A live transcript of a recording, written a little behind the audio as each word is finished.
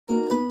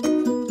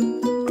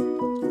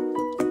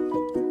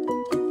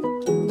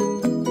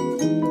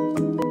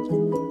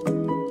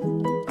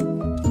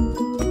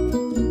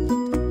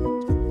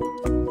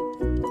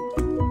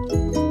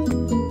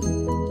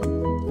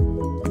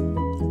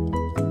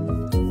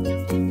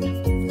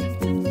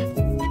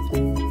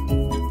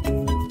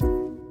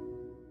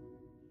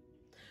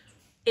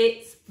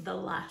It's the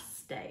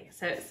last day.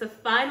 So it's the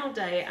final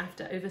day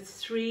after over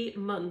 3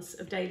 months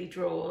of daily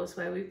draws,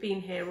 where we've been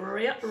here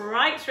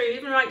right through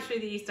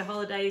the Easter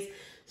holidays,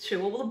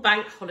 through all the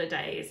bank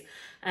holidays,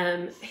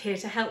 here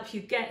to help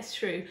you get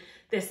through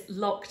this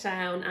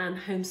lockdown and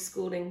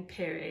homeschooling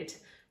period.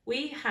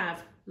 We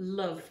have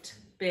loved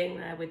being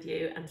there with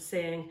you and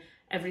seeing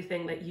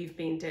everything that you've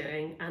been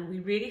doing, and we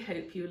really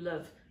hope you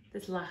love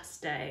this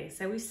last day.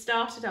 So we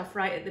started off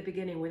right at the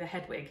beginning with a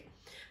Hedwig,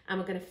 and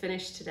we're going to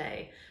finish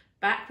today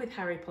back with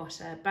Harry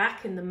Potter,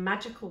 back in the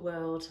magical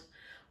world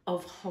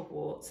of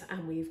Hogwarts,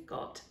 and we've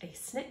got a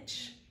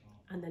snitch,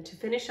 and then to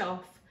finish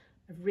off,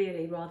 a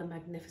really rather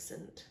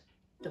magnificent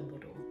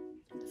Dumbledore.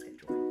 Let's get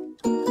drawing.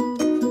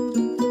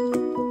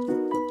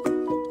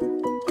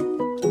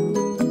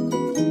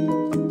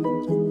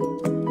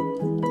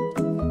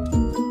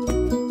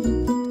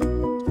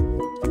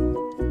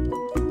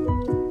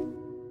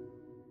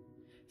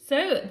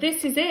 So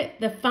this is it,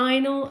 the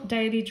final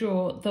daily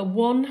draw, the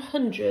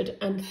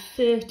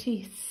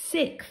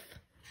 136th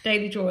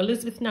daily draw.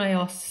 Elizabeth and I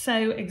are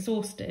so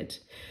exhausted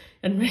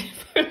and ready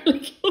for a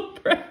little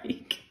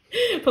break,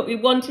 but we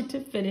wanted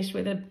to finish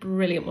with a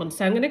brilliant one.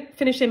 So I'm going to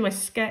finish in my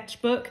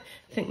sketchbook.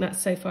 I think that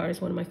so far is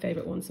one of my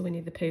favourite ones, the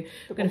Winnie the Pooh.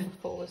 The one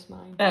before was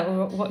mine.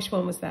 Which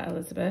one was that,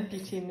 Elizabeth?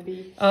 Beauty and the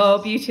Beast.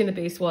 Oh, Beauty and the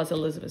Beast was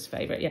Elizabeth's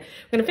favourite, yeah. I'm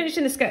going to finish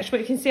in the sketchbook.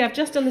 You can see I've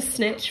just done the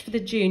snitch for the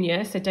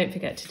junior, so don't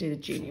forget to do the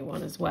junior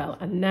one as well.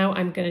 And now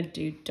I'm going to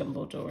do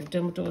Dumbledore, and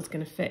Dumbledore's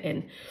going to fit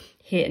in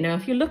here. Now,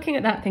 if you're looking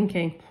at that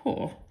thinking,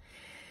 oh,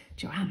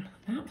 Joanne,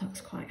 that looks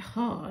quite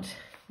hard.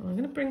 Well, I'm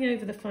going to bring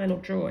over the final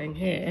drawing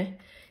here.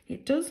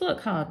 It does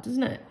look hard,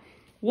 doesn't it?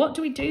 What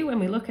do we do when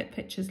we look at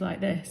pictures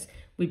like this?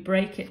 We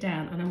break it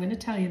down, and I'm going to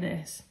tell you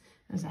this,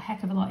 it's a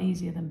heck of a lot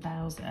easier than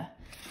Bowser.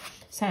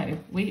 So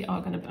I'm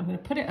going to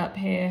put it up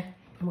here,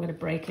 and we're going to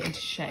break it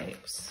into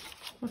shapes.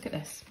 Look at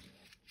this.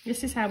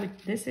 This is how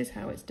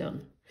it's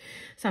done.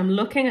 So I'm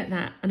looking at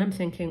that, and I'm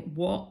thinking,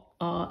 what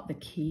are the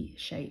key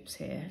shapes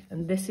here?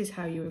 And this is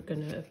how you're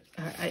going to,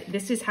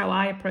 this is how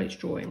I approach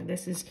drawing.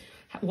 This is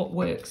what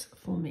works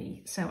for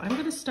me. So I'm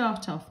going to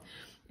start off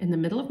in the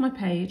middle of my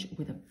page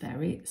with a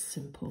very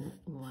simple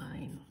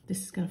line.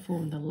 This is going to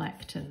form the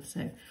lectern.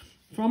 So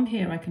from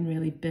here, I can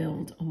really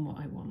build on what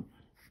I want.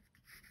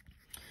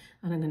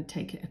 And I'm going to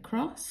take it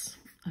across.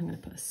 I'm going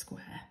to put a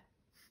square.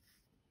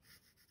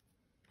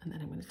 And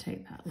then I'm going to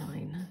take that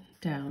line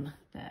down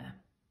there.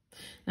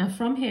 Now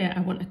from here,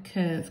 I want a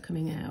curve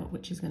coming out,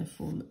 which is going to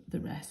form the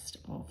rest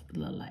of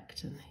the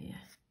lectern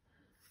here.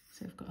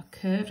 So I've got a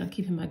curve. I'm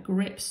keeping my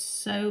grip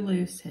so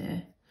loose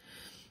here.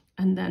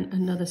 And then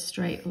another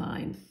straight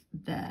line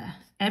there.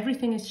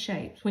 Everything is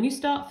shaped. When you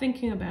start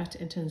thinking about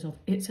it in terms of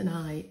it's an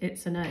eye,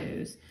 it's a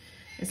nose,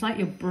 it's like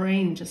your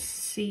brain just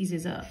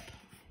seizes up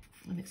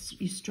and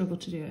you struggle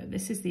to do it.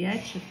 This is the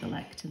edge of the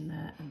lectern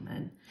there, and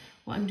then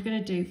what I'm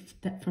going to do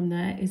from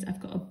there is I've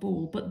got a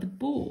ball, but the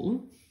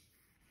ball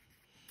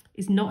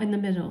is not in the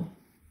middle.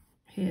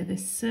 Here,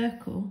 this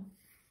circle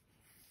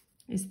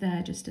is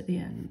there just at the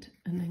end,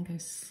 and then go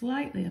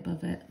slightly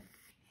above it,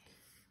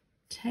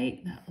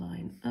 take that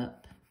line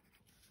up,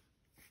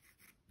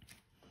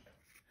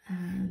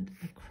 and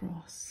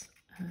across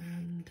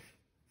and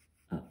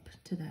up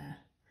to there.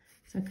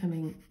 So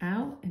coming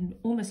out in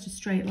almost a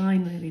straight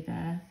line really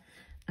there,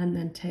 and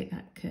then take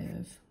that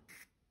curve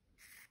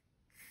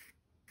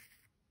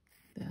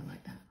there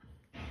like that.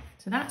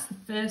 So that's the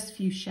first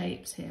few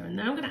shapes here. And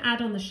now I'm going to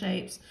add on the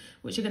shapes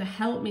which are going to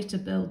help me to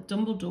build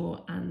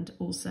Dumbledore and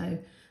also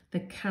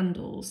the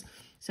candles.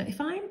 So if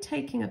I'm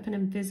taking up an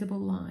invisible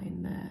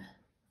line there,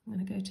 I'm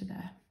going to go to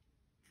there.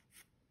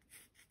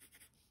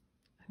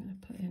 I'm going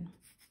to put in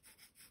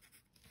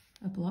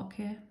a block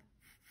here,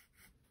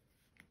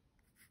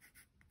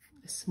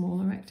 a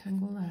smaller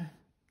rectangle there,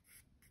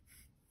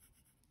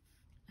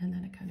 and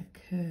then a kind of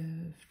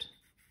curved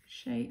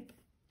shape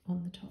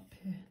on the top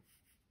here.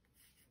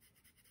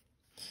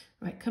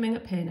 Right, coming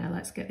up here now,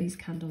 let's get these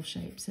candle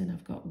shapes in.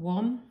 I've got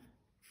 1,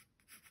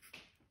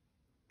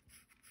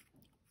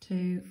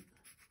 2,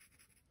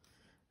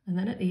 and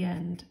then at the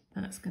end,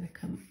 that's going to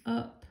come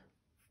up,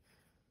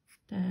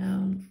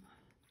 down,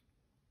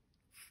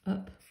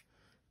 up.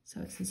 So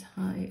it's as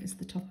high as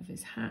the top of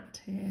his hat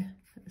here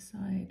at the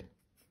side.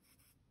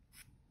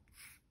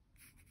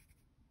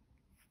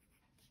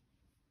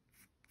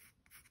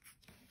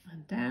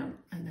 And down,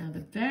 and now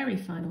the very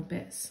final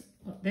bits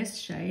of this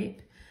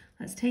shape,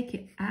 let's take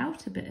it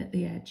out a bit at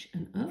the edge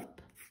and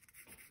up,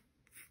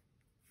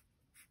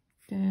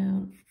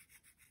 down,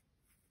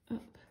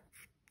 up,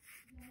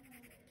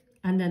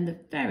 and then the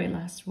very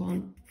last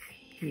one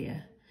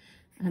here.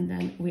 And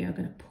then we are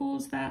going to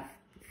pause that,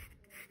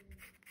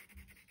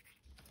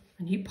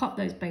 and you pop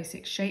those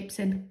basic shapes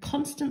in,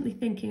 constantly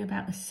thinking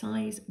about the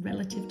size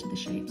relative to the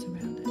shapes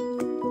around it.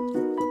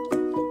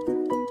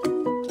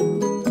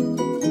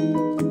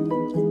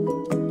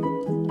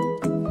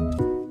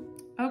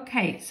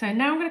 Okay, so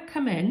now I'm going to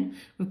come in,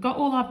 we've got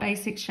all our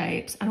basic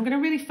shapes, and I'm going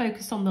to really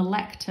focus on the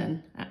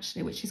lectern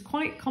actually, which is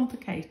quite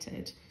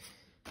complicated.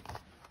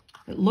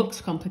 It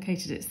looks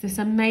complicated. It's this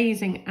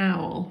amazing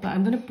owl, but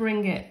I'm going to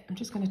bring it, I'm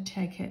just going to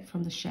take it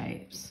from the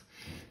shapes.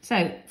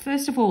 So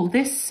first of all,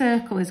 this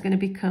circle is going to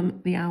become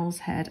the owl's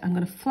head. I'm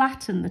going to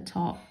flatten the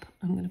top.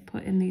 I'm going to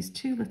put in these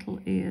two little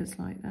ears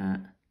like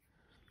that,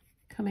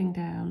 coming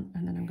down,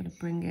 and then I'm going to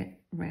bring it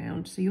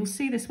round. So you'll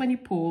see this when you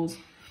pause,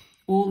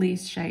 all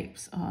these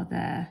shapes are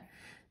there.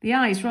 The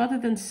eyes, rather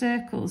than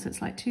circles,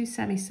 it's like two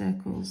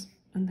semicircles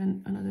and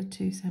then another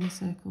two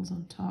semicircles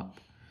on top,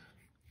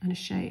 and a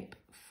shape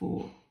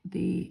for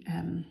the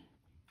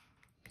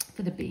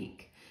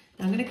beak.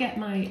 Now I'm going to get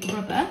my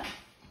rubber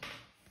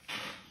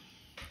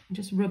and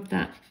just rub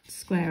that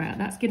square out.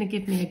 That's going to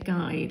give me a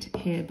guide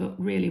here, but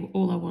really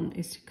all I want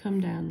is to come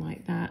down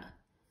like that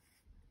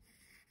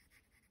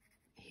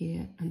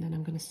here, and then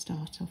I'm going to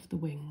start off the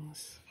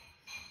wings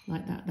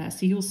like that there.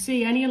 So you'll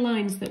see any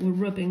lines that we're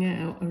rubbing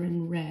out are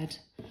in red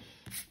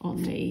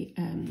on the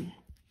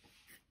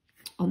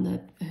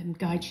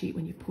guide sheet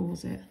when you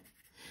pause it.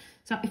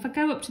 So if I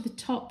go up to the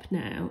top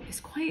now, it's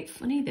quite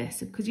funny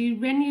this, because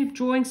when you're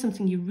drawing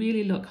something, you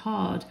really look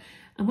hard.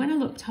 And when I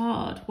looked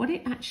hard, what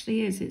it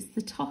actually is, it's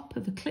the top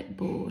of a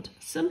clipboard.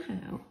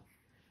 Somehow,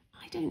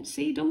 I don't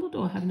see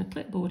Dumbledore having a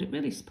clipboard. It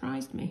really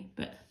surprised me,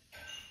 but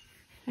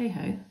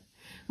hey-ho. And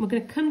we're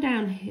going to come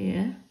down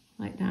here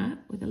like that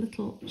with a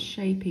little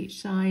shape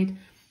each side,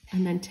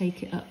 and then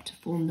take it up to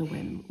form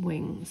the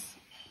wings.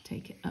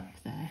 Take it up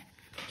there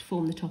to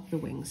form the top of the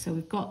wings. So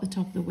we've got the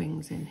top of the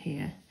wings in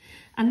here.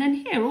 And then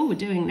here, all we're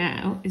doing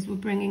now is we're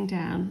bringing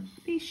down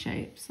these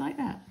shapes like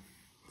that.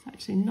 It's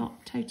actually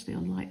not totally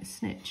unlike a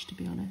snitch, to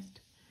be honest.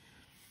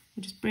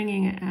 We're just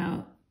bringing it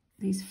out,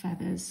 these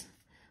feathers,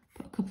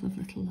 put a couple of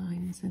little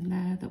lines in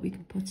there that we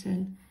can put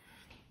in.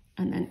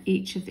 And then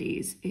each of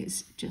these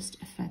is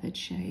just a feathered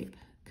shape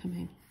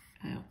coming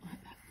out like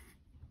that.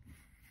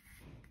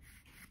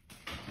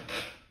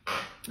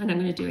 And I'm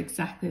going to do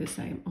exactly the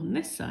same on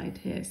this side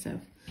here.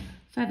 So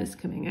feathers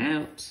coming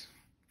out.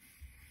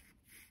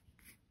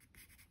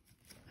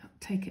 I'll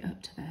take it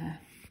up to there.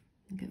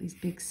 And get these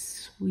big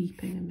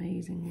sweeping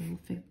amazing wing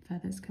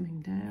feathers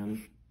coming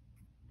down.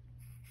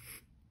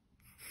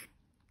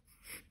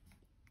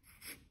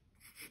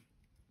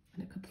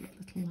 And a couple of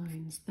little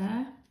lines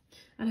there.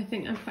 And I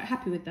think I'm quite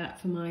happy with that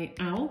for my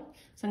owl.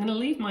 So I'm going to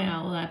leave my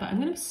owl there, but I'm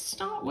going to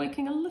start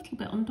working a little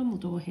bit on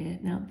Dumbledore here.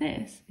 Now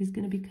this is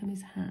going to become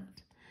his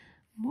hat.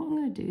 And what I'm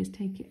going to do is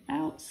take it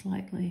out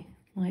slightly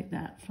like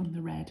that from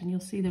the red. And you'll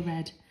see the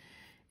red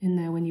in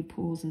there when you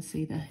pause and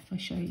see if I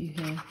show you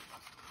here.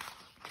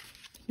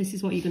 This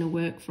is what you're going to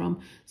work from.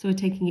 So we're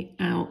taking it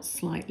out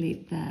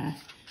slightly there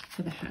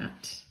for the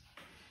hat.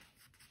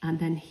 And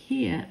then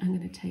here, I'm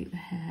going to take the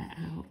hair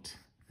out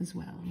as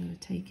well. I'm going to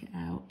take it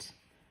out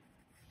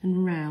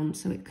and round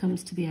so it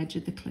comes to the edge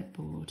of the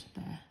clipboard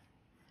there.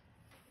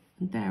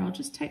 And there, I'll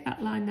just take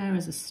that line there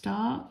as a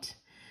start.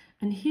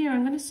 And here,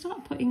 I'm going to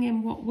start putting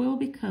in what will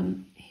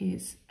become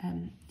his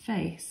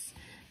face.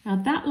 Now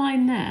that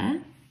line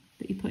there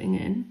that you're putting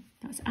in,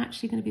 that's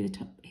actually going to be the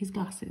top, his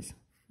glasses,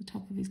 the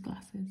top of his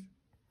glasses.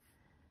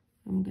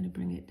 I'm going to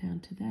bring it down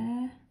to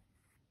there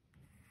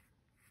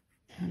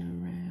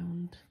and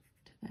around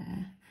to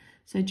there.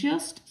 So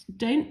just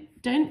don't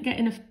get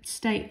in a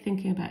state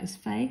thinking about his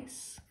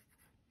face.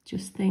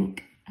 Just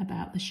think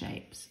about the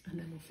shapes, and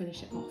then we'll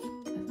finish it off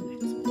at the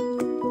next one.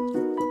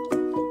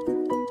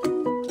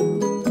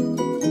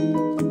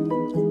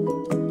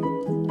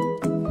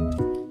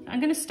 I'm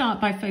going to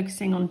start by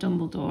focusing on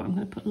Dumbledore. I'm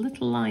going to put a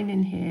little line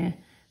in here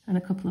and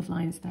a couple of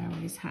lines there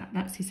on his hat.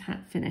 That's his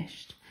hat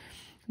finished.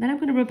 Then I'm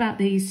going to rub out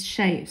these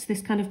shapes,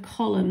 this kind of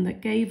column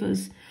that gave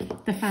us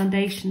the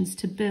foundations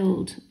to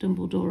build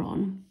Dumbledore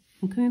on.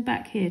 I'm coming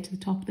back here to the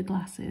top of the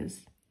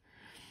glasses,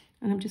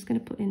 and I'm just going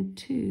to put in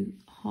two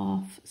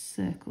half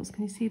circles.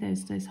 Can you see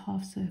those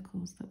half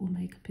circles that will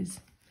make up his...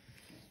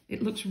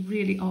 It looks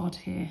really odd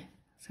here.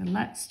 So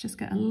let's just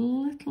get a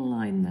little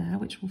line there,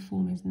 which will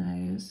form his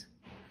nose,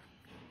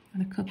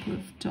 and a couple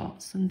of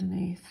dots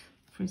underneath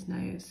for his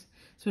nose.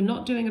 So we're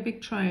not doing a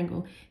big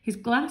triangle. His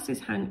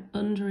glasses hang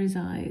under his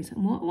eyes.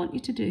 And what I want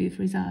you to do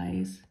for his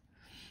eyes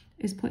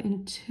is put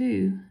in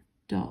two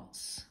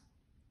dots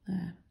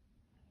there.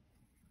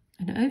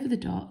 And over the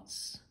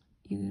dots,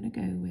 you're going to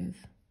go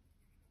with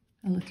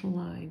a little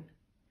line.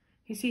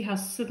 You see how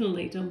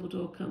suddenly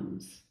Dumbledore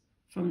comes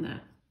from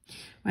that.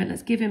 Right,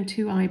 let's give him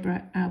two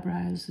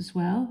eyebrows as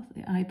well.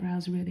 The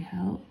eyebrows really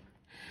help.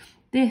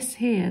 This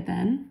here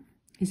then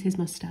is his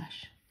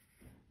moustache.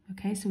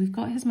 Okay, so we've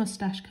got his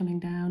moustache coming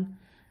down,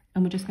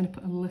 and we're just going to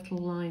put a little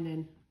line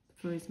in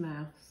for his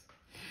mouth.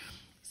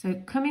 So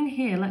coming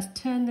here, let's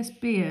turn this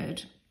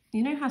beard.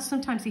 You know how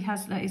sometimes he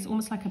has that, it's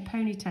almost like a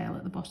ponytail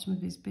at the bottom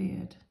of his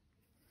beard.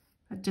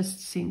 That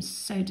just seems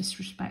so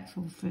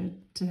disrespectful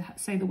to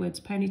say the words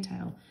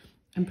ponytail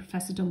and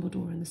Professor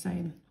Dumbledore in the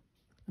same.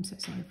 I'm so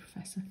sorry,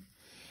 Professor.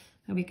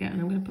 There we go. And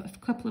I'm going to put a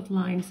couple of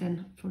lines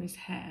in for his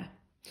hair.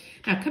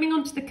 Now, coming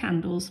on to the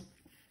candles,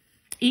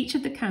 each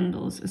of the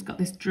candles has got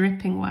this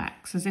dripping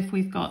wax, as if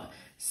we've got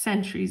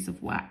centuries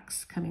of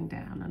wax coming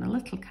down and a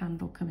little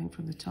candle coming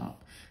from the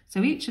top.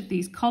 So each of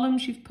these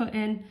columns you've put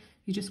in,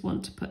 you just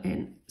want to put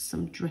in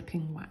some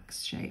dripping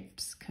wax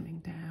shapes coming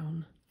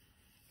down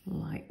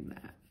like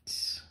that.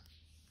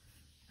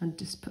 And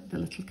just put the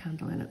little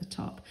candle in at the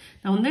top.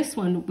 Now on this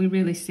one, we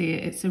really see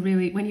it. It's a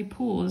really, when you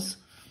pause,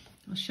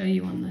 I'll show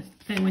you on the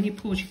thing, when you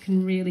pause, you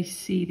can really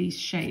see these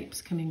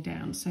shapes coming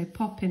down. So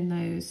pop in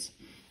those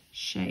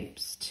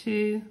shapes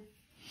too.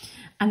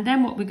 And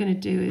then what we're going to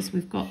do is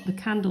we've got the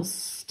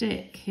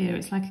candlestick here.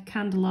 It's like a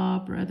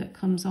candelabra that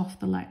comes off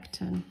the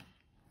lectern.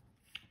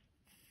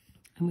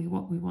 And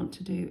what we want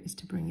to do is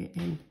to bring it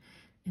in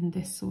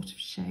this sort of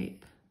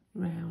shape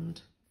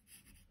round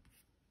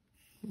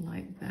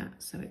like that.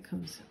 So it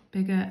comes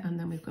bigger, and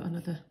then we've got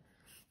another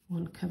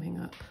one coming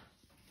up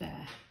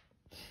there.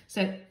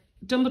 So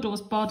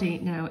Dumbledore's body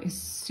now is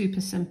super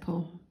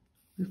simple.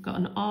 We've got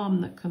an arm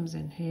that comes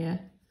in here,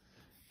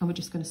 and we're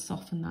just going to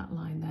soften that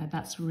line there.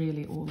 That's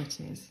really all it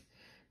is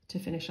to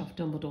finish off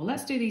Dumbledore.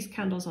 Let's do these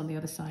candles on the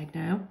other side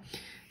now.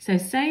 So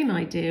same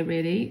idea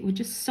really, we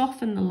just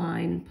soften the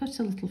line, put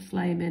a little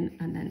flame in,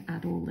 and then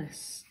add all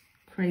this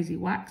crazy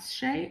wax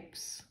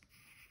shapes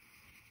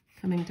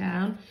coming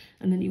down.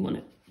 And then you want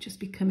to just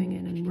be coming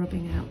in and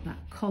rubbing out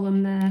that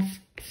column there,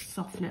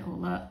 soften it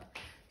all up.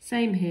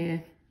 Same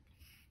here,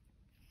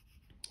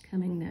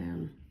 coming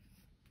down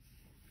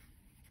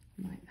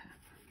like that.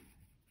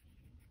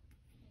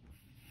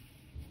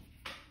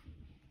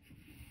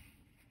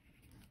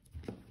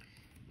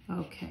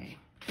 Okay,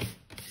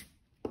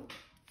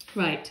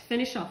 right, to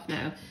finish off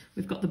now,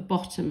 we've got the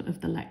bottom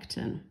of the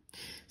lectern.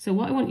 So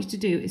what I want you to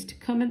do is to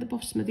come in the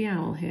bottom of the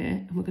owl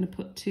here, and we're going to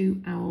put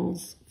 2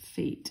 owl's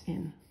feet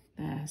in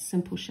there,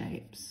 simple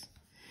shapes.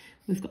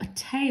 We've got a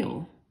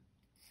tail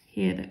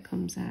here that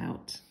comes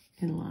out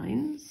in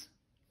lines.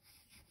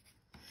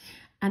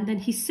 And then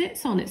he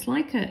sits on, it's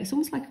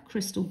almost like a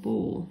crystal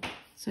ball.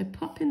 So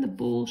pop in the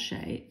ball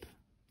shape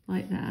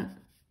like that.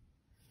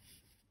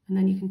 And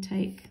then you can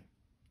take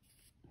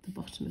the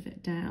bottom of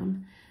it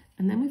down,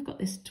 and then we've got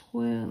this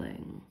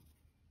twirling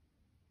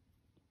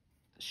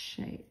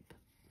shape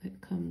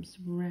that comes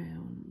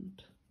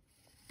round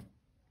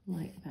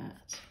like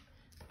that,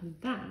 and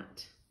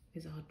that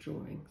is our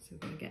drawing. So we're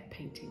going to get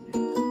painting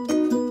now.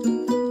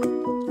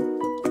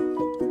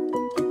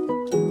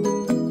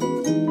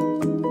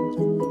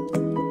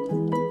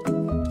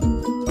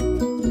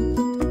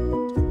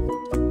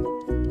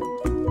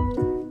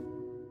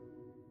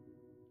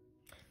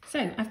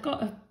 So I've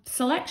got a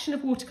selection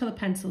of watercolour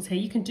pencils here.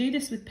 You can do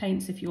this with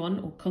paints if you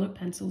want, or coloured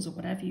pencils, or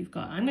whatever you've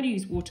got. I'm going to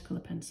use watercolour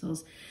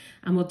pencils,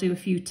 and we'll do a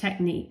few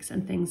techniques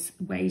and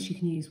ways you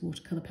can use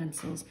watercolour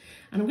pencils.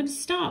 And I'm going to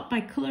start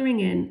by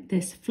colouring in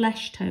this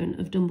flesh tone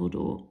of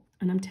Dumbledore.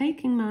 And I'm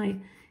taking my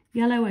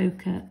yellow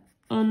ochre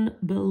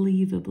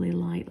unbelievably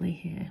lightly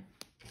here.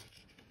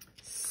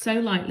 So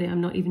lightly,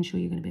 I'm not even sure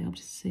you're going to be able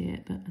to see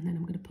it. And then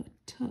I'm going to put a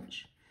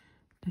touch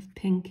of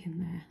pink in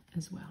there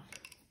as well.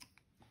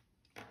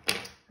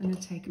 I'm going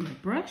to take my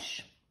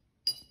brush,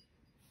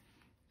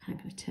 and I'm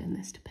going to turn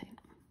this to pink.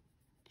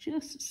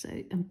 Just so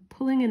I'm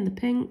pulling in the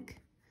pink,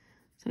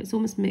 so it's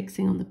almost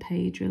mixing on the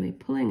page really,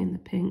 pulling in the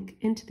pink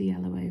into the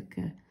yellow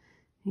ochre.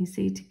 You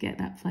see, to get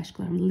that flesh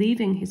colour, I'm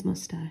leaving his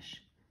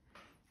moustache.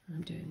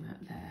 I'm doing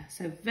that there.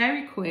 So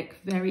very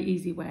quick, very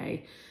easy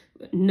way,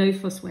 no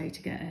fuss way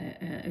to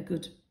get a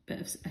good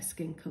bit of a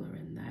skin colour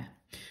in there.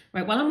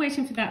 Right, while I'm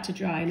waiting for that to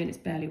dry, I mean, it's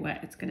barely wet,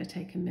 it's going to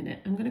take a minute.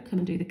 I'm going to come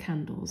and do the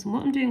candles. And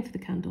what I'm doing for the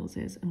candles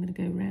is I'm going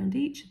to go around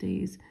each of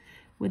these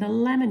with a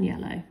lemon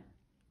yellow.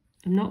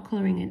 I'm not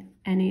colouring in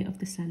any of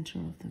the centre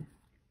of them.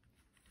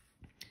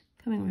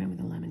 Coming around with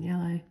a lemon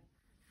yellow,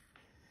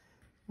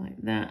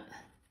 like that.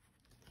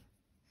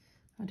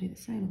 I'll do the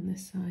same on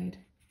this side.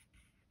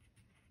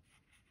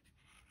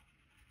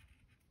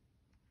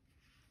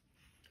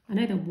 I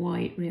know they're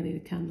white, really, the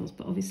candles,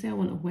 but obviously I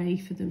want a way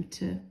for them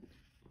to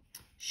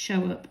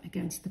show up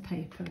against the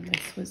paper, and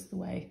this was the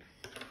way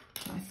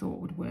I thought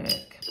would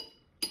work.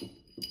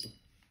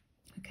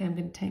 Okay, I'm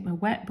going to take my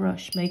wet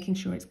brush, making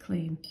sure it's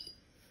clean.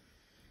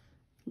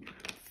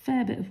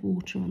 Fair bit of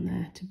water on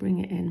there to bring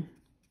it in.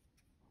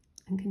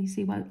 And can you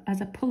see, well,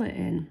 as I pull it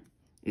in,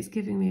 it's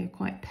giving me a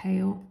quite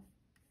pale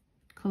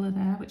colour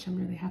there, which I'm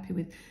really happy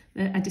with.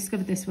 I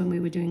discovered this when we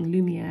were doing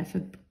Lumiere for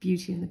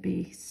Beauty and the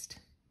Beast.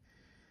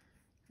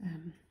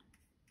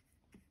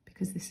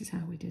 Because this is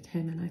how we did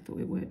him, and I thought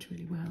it worked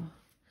really well.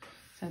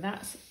 So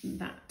that's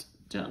that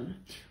done.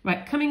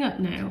 Right, coming up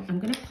now, I'm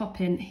going to pop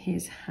in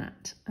his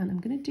hat, and I'm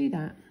going to do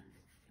that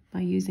by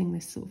using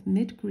this sort of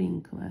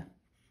mid-green colour.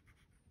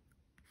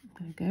 I'm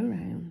going to go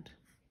around,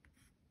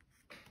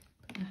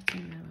 put that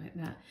in there like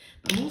that.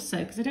 But I'm also,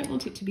 because I don't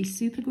want it to be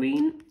super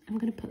green, I'm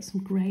going to put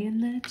some grey in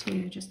there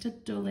too, just to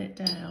dull it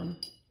down.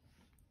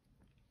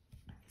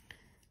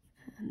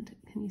 And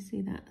can you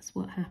see that's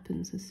what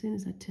happens as soon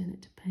as I turn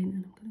it to paint?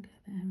 And I'm going to go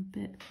there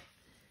a bit,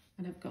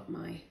 and I've got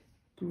my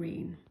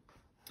green.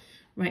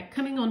 Right,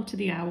 coming on to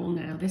the owl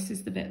now. This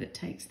is the bit that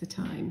takes the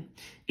time.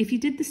 If you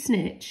did the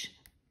snitch,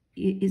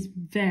 it is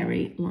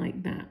very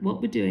like that. What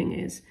we're doing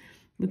is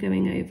we're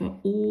going over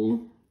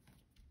all,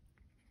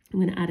 I'm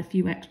going to add a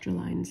few extra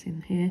lines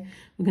in here.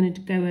 We're going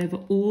to go over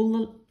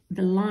all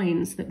the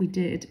lines that we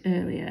did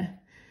earlier,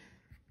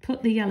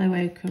 put the yellow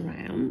ochre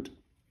around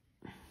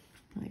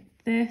like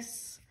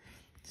this.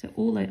 So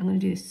all those, I'm going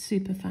to do this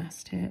super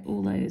fast here,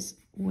 all those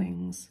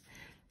wings.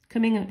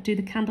 Coming up, do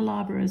the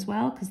candelabra as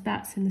well, because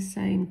that's in the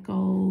same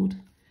gold.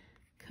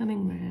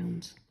 Coming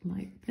round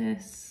like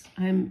this.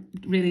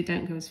 Really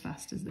don't go as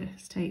fast as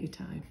this, take your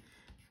time.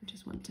 I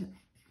just want to,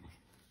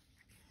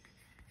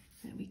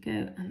 there we go,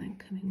 and then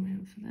coming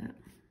round for that.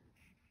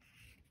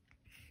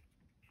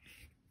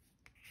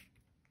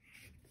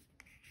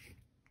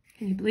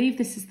 Can you believe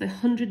this is the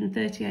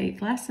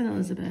 138th lesson,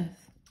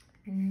 Elizabeth?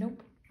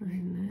 Nope. I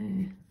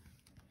know.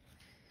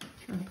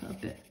 I'll put a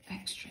bit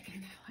extra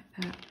in there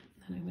like that.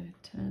 Then I'm going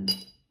to turn.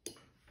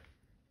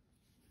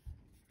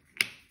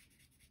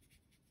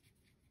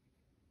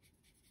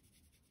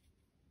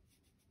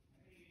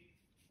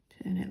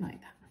 Turn it like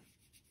that.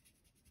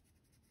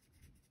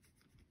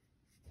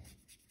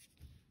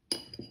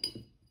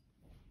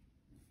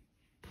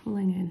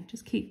 Pulling in,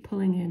 just keep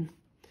pulling in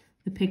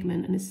the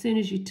pigment, and as soon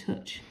as you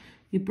touch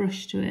your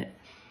brush to it,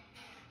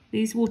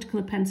 these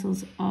watercolour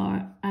pencils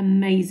are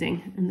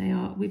amazing,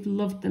 and we've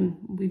loved them.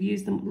 We've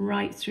used them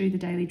right through the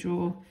daily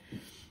drawer.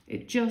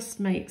 It just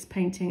makes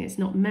painting, it's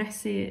not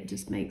messy, it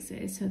just makes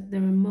it, they're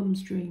a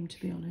mum's dream, to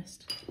be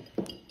honest.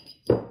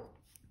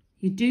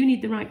 You do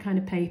need the right kind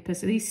of paper,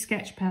 so these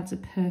sketch pads are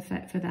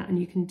perfect for that, and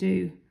you can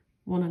do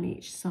one on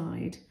each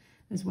side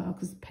as well,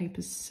 because the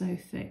paper's so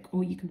thick,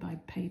 or you can buy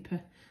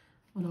paper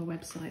on our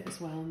website as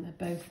well, and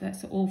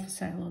that's all for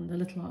sale on the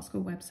Little Art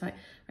School website.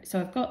 Right, so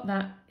I've got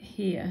that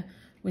here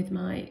with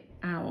my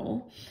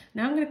owl.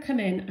 Now I'm going to come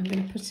in, I'm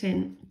going to put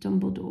in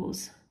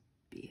Dumbledore's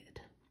beard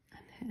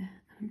and hair.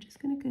 I'm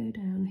just going to go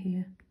down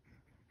here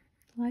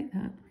like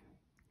that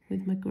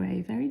with my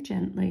grey very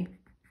gently,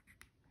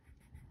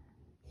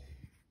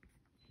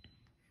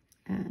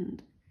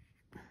 and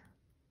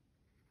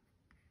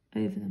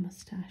over the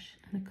moustache,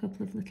 and a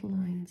couple of little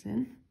lines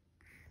in,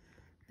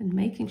 and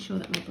making sure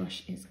that my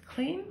brush is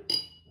clean.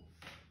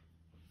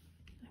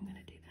 I'm going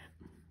to do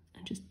that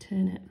and just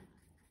turn it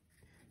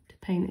to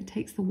paint. It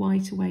takes the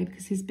white away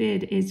because his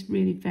beard is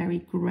really very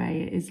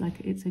grey.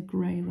 It's a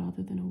grey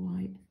rather than a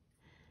white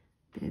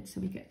beard, so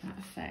we get that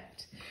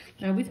effect.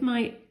 Now with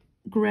my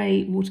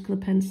grey watercolour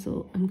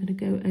pencil, I'm going to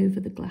go over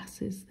the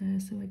glasses there,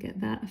 so I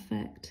get that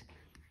effect,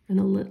 and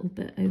a little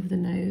bit over the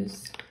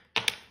nose,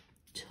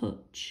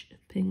 touch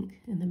of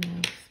pink in the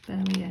mouth,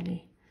 barely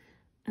any,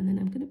 and then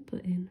I'm going to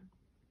put in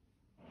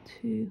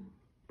 2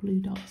 blue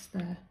dots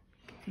there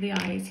for the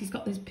eyes. He's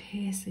got those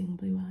piercing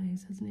blue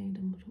eyes, hasn't he,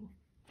 Dumbledore?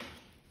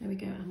 There we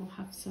go, and we'll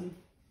have some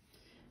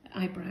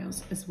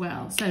eyebrows as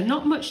well. So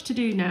not much to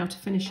do now to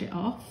finish it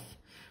off.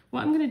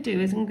 What I'm going to do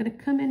is I'm going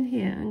to come in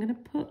here, I'm going to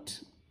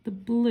put the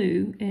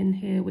blue in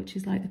here, which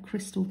is like the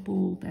crystal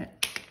ball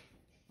bit.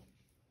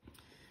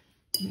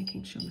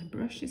 Making sure my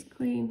brush is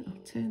clean.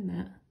 I'll turn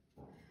that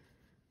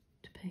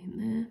to paint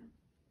there.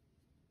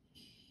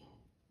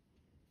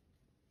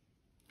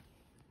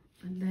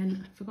 And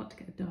then I forgot to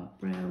get a dark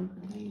brown.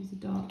 I'm going to use a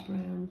dark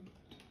brown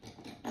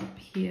up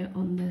here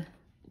on the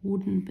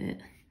wooden bit,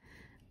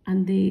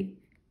 and the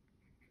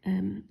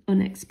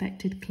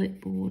unexpected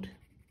clipboard.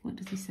 What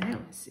does he say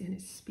in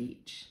his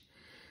speech?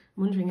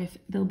 I'm wondering if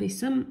there'll be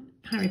some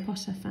Harry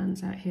Potter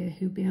fans out here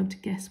who'll be able to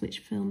guess which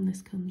film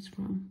this comes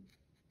from,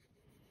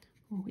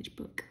 or which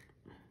book,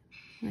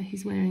 where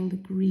he's wearing the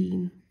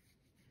green.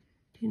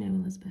 Do you know,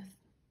 Elizabeth?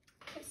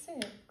 It's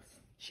 6.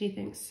 She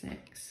thinks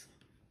 6.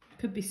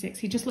 Could be 6.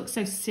 He just looks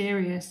so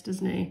serious,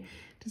 doesn't he?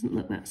 Doesn't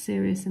look that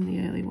serious in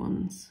the early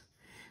ones.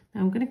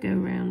 Now I'm going to go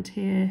around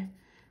here,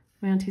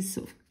 around his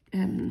sort of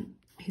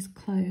his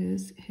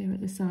clothes here at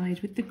the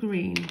side with the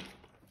green.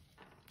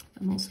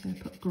 I'm also going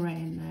to put grey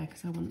in there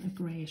because I want a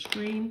greyish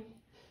green.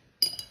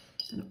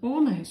 And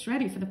almost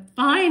ready for the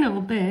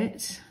final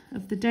bit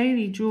of the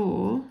daily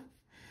drawer.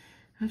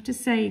 I have to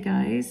say,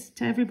 guys,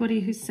 to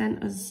everybody who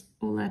sent us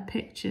all their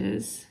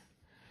pictures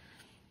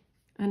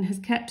and has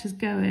kept us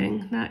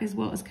going, that is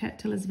what has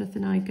kept Elizabeth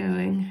and I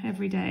going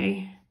every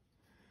day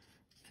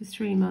for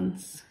 3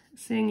 months.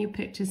 Seeing your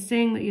pictures,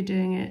 seeing that you're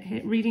doing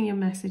it, reading your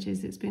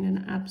messages, it's been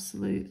an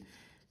absolute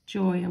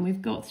joy. And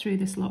we've got through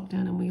this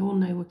lockdown, and we all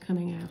know we're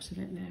coming out of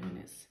it now, and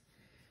it's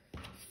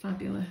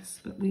fabulous.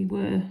 But we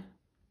were,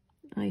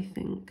 I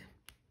think,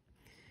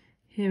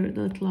 here at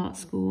the Little Art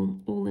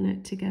School, all in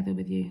it together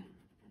with you.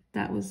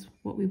 That was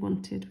what we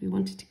wanted. We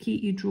wanted to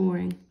keep you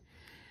drawing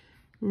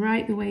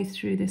right the way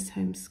through this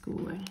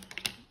homeschooling.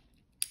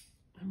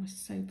 And we're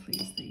so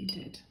pleased that you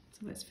did.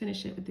 So let's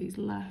finish it with these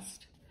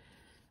last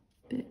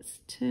bits,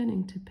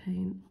 turning to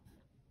paint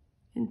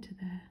into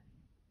there.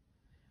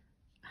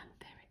 And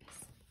there it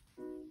is.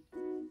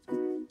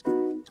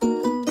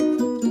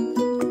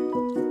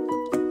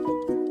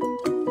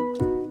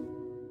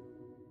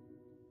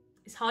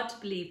 It's hard to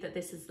believe that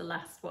this is the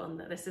last one,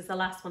 that this is the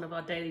last one of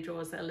our daily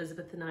draws that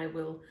Elizabeth and I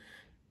will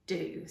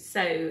do.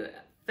 So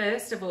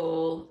first of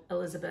all,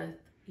 Elizabeth,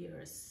 You're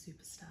a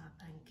superstar,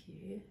 thank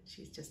you.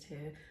 She's just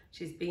here.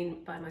 She's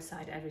been by my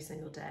side every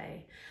single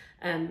day.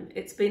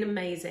 It's been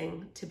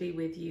amazing to be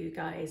with you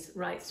guys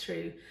right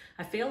through.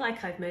 I feel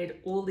like I've made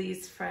all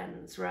these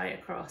friends right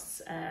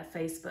across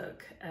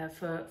Facebook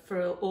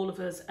for all of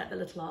us at the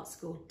Little Art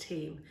School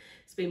team.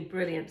 It's been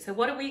brilliant. So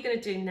what are we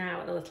going to do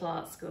now at the Little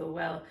Art School?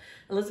 Well,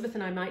 Elizabeth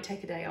and I might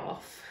take a day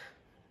off,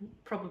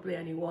 probably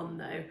only one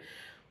though.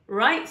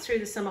 Right through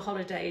the summer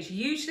holidays,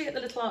 usually at the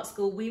Little Art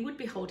School, we would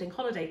be holding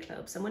holiday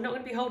clubs, and we're not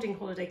going to be holding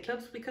holiday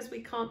clubs because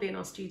we can't be in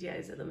our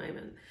studios at the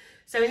moment.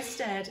 So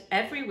instead,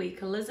 every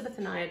week, Elizabeth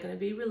and I are going to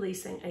be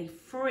releasing a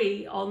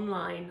free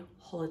online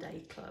holiday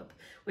club.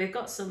 We've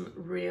got some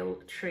real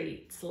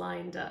treats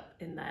lined up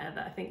in there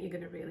that I think you're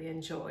going to really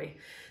enjoy.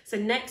 So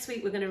next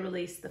week, we're going to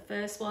release the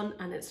first one,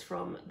 and it's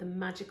from the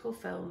magical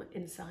film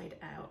Inside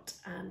Out,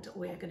 and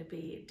we're going to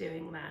be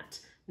doing that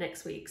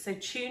next week. So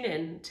tune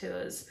in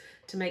to us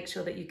to make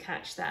sure that you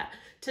catch that.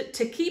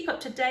 To keep up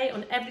to date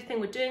on everything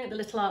we're doing at the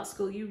Little Art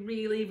School, you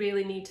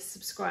really need to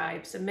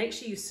subscribe. So make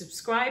sure you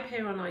subscribe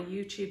here on our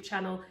YouTube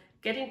channel,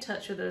 get in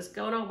touch with us,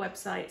 go on our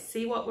website,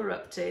 see what we're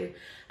up to,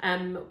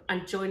 and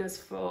join us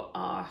for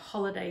our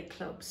holiday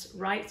clubs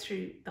right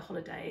through the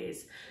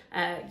holidays.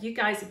 You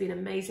guys have been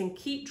amazing.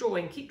 Keep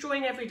drawing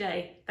every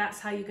day. That's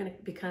how you're going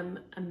to become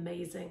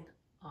amazing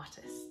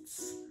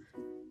artists.